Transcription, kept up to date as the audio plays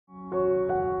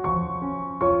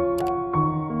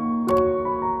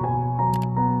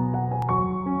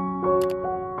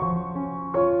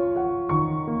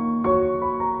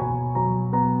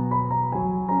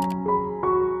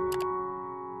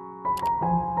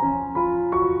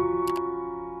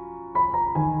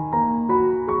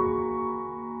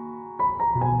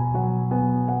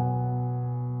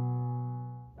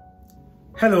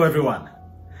Hello everyone,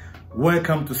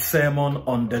 welcome to Sermon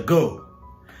on the Go.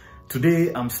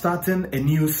 Today I'm starting a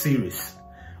new series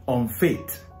on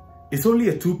faith. It's only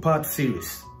a two-part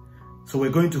series. So we're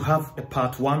going to have a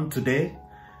part 1 today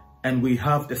and we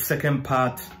have the second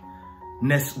part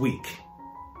next week.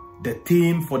 The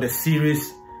theme for the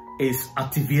series is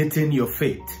activating your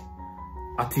faith.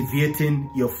 Activating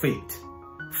your faith.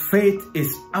 Faith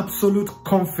is absolute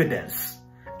confidence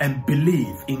and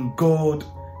belief in God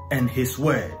and His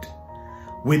Word.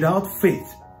 Without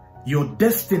faith, your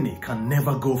destiny can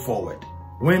never go forward.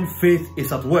 When faith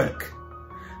is at work,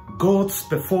 God's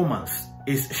performance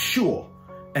is sure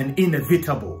and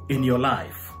inevitable in your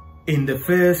life. In the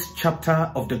first chapter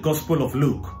of the Gospel of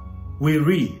Luke, we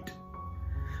read,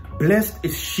 "Blessed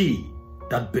is she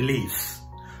that believes,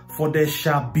 for there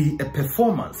shall be a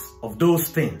performance of those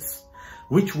things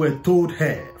which were told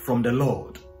her from the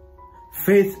Lord."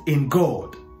 Faith in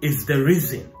God is the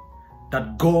reason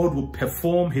that God will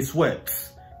perform His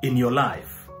works in your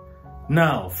life.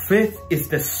 Now, faith is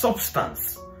the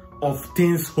substance of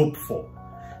things hoped for,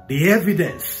 the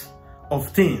evidence of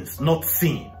things not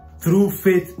seen. Through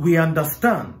faith, we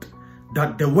understand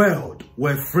that the world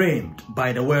were framed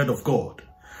by the word of God,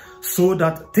 so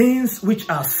that things which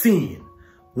are seen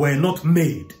were not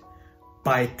made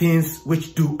by things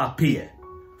which do appear.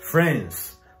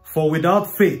 Friends, for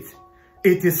without faith,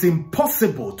 it is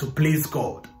impossible to please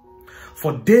God.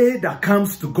 For they that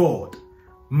comes to God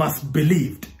must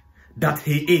believe that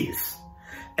He is,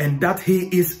 and that He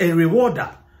is a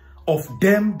rewarder of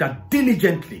them that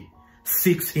diligently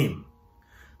seeks Him.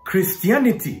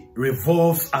 Christianity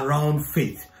revolves around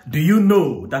faith. Do you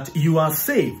know that you are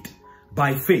saved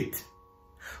by faith?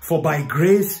 For by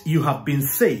grace you have been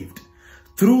saved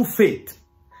through faith,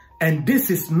 and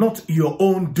this is not your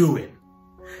own doing.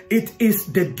 It is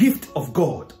the gift of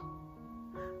God,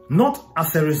 not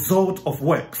as a result of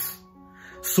works,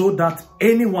 so that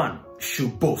anyone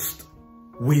should boast.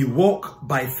 We walk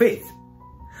by faith.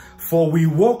 For we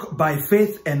walk by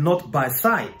faith and not by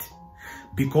sight,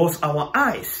 because our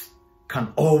eyes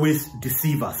can always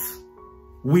deceive us.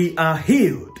 We are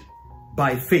healed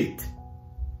by faith.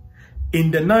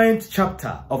 In the 9th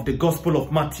chapter of the Gospel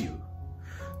of Matthew,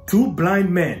 2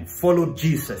 blind men followed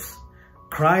Jesus,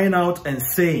 crying out and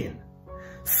saying,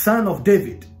 "Son of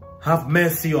David, have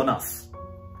mercy on us."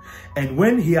 And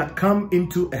when he had come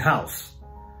into a house,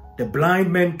 the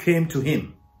blind men came to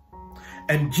him.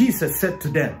 And Jesus said to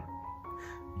them,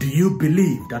 "Do you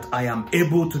believe that I am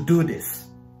able to do this?"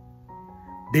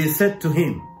 They said to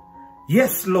him,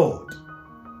 "Yes, Lord."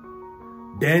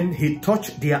 Then he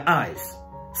touched their eyes,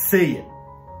 saying,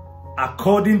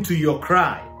 "According to your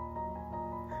cry."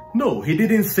 No, he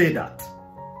didn't say that.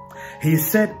 He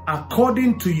said,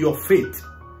 "According to your faith,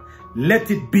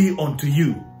 let it be unto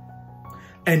you."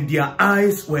 And their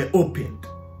eyes were opened.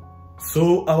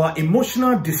 So our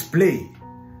emotional display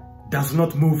does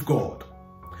not move God.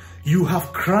 You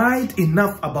have cried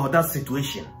enough about that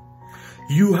situation.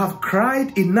 You have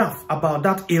cried enough about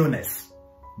that illness.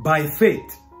 By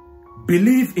faith,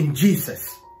 believe in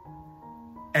Jesus,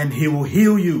 and He will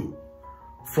heal you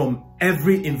from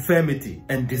every infirmity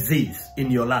and disease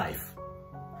in your life.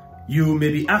 You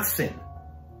may be asking,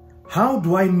 how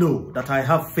do I know that I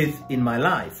have faith in my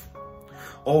life?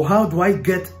 Or how do I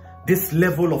get this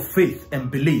level of faith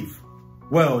and belief?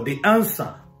 Well, the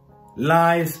answer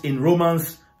lies in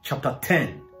Romans chapter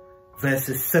 10,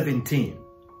 verses 17.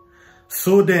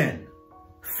 So then,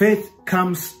 faith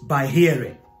comes by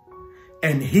hearing,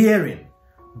 and hearing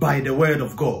by the word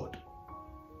of God.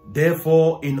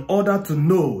 Therefore, in order to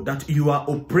know that you are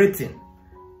operating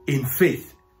in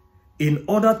faith, in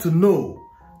order to know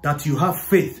that you have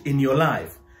faith in your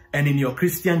life and in your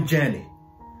Christian journey,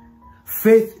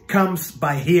 faith comes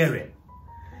by hearing,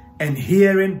 and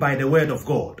hearing by the word of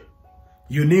God.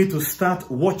 You need to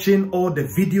start watching all the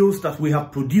videos that we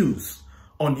have produced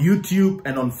on YouTube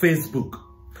and on Facebook.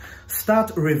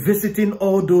 Start revisiting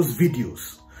all those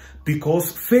videos,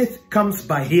 because faith comes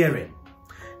by hearing,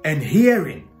 and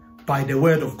hearing by the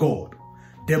word of God.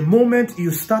 The moment you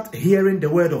start hearing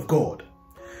the word of God,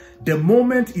 the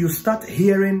moment you start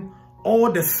hearing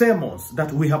all the sermons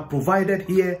that we have provided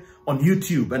here on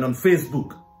YouTube and on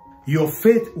Facebook, your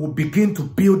faith will begin to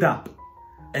build up,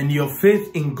 and your faith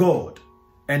in God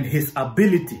and His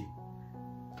ability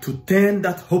to turn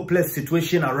that hopeless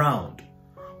situation around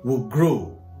will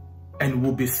grow and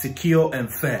will be secure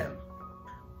and firm.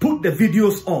 Put the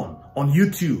videos on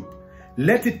YouTube.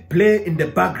 Let it play in the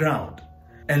background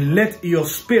and let your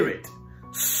spirit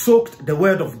soak the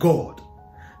word of God,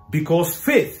 because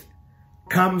faith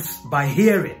comes by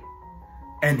hearing,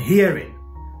 and hearing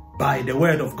by the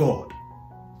word of God.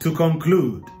 To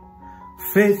conclude,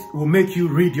 faith will make you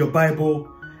read your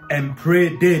Bible and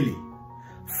pray daily.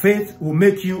 Faith will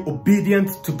make you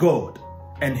obedient to God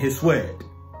and His word.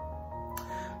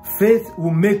 Faith will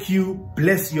make you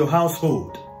bless your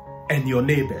household and your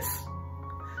neighbors.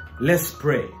 Let's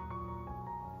pray.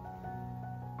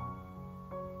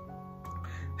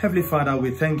 Heavenly Father, we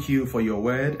thank you for your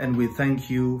word, and we thank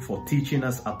you for teaching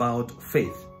us about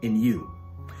faith in you.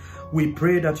 We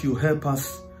pray that you help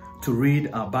us to read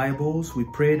our Bibles. We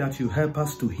pray that you help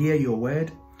us to hear your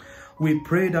word. We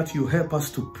pray that you help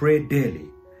us to pray daily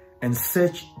and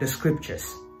search the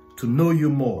scriptures to know you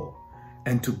more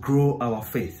and to grow our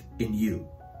faith in you.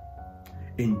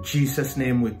 In Jesus'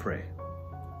 name we pray.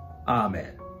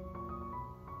 Amen.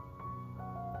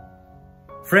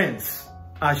 Friends,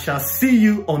 I shall see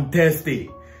you on Thursday.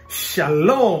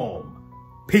 Shalom.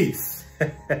 Peace.